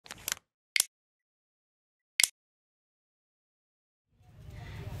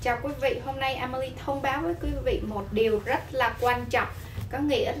Chào quý vị, hôm nay Emily thông báo với quý vị một điều rất là quan trọng. Có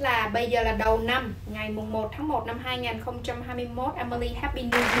nghĩa là bây giờ là đầu năm, ngày mùng 1 tháng 1 năm 2021. Emily Happy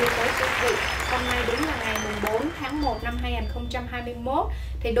New Year tới quý vị. Hôm nay đúng là ngày mùng 4 tháng 1 năm 2021.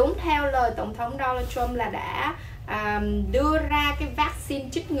 Thì đúng theo lời Tổng thống Donald Trump là đã đưa ra cái vaccine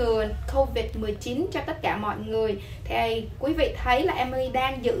chích ngừa Covid-19 cho tất cả mọi người. Thì quý vị thấy là Emily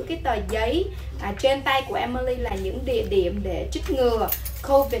đang giữ cái tờ giấy trên tay của Emily là những địa điểm để chích ngừa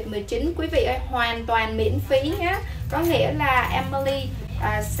Covid-19. Quý vị ơi, hoàn toàn miễn phí nhé. Có nghĩa là Emily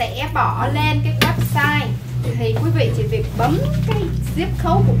sẽ bỏ lên cái website. Thì quý vị chỉ việc bấm cái zip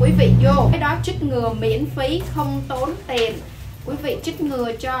code của quý vị vô. Cái đó chích ngừa miễn phí, không tốn tiền. Quý vị chích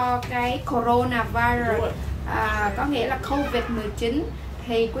ngừa cho cái coronavirus, có nghĩa là Covid-19.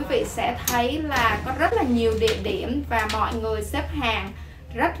 Thì quý vị sẽ thấy là có rất là nhiều địa điểm và mọi người xếp hàng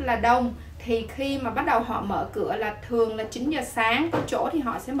rất là đông. Thì khi mà bắt đầu họ mở cửa là thường là 9 giờ sáng, có chỗ thì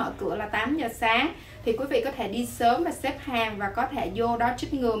họ sẽ mở cửa là 8 giờ sáng. Thì quý vị có thể đi sớm và xếp hàng và có thể vô đó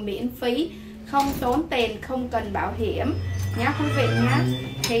chích ngừa miễn phí, không tốn tiền, không cần bảo hiểm nhá quý vị nhá.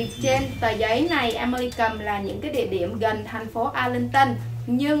 Thì trên tờ giấy này Emily cầm là những cái địa điểm gần thành phố Arlington,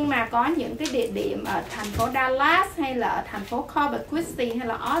 nhưng mà có những cái địa điểm ở thành phố Dallas hay là ở thành phố Kroger hay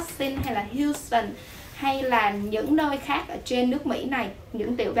là Austin hay là Houston hay là những nơi khác ở trên nước Mỹ này,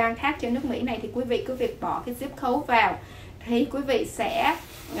 những tiểu bang khác trên nước Mỹ này. Thì quý vị cứ việc bỏ cái zip code vào thì quý vị sẽ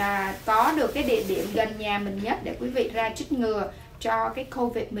có được cái địa điểm gần nhà mình nhất để quý vị ra chích ngừa cho cái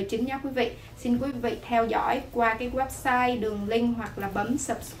Covid-19 nhé quý vị. Xin quý vị theo dõi qua cái website, đường link hoặc là bấm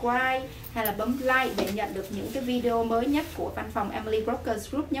subscribe hay là bấm like để nhận được những cái video mới nhất của văn phòng Emily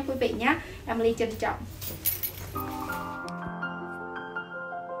Brokers Group nhé quý vị nhé. Emily trân trọng.